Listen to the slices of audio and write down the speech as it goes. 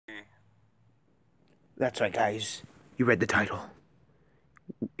That's right, guys. You read the title.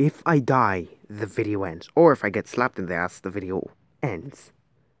 If I die, the video ends. Or if I get slapped in the ass, the video ends.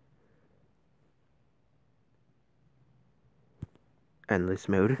 Endless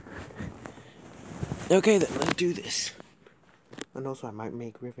mode. Okay, then, let's do this. And also, I might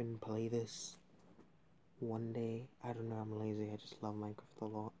make Riven play this one day. I don't know, I'm lazy. I just love Minecraft a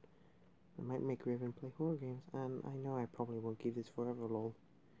lot. I might make Riven play horror games. And I know I probably won't keep this forever, lol.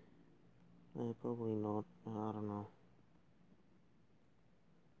 Probably not. I don't know.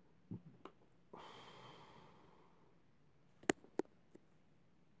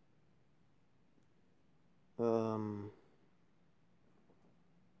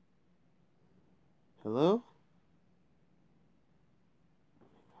 Hello?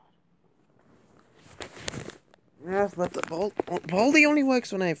 Yes, but the Baldi only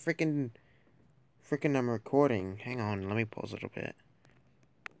works when I freaking I'm recording. Hang on, let me pause it a bit.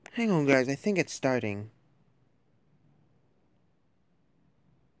 Hang on, guys, I think it's starting.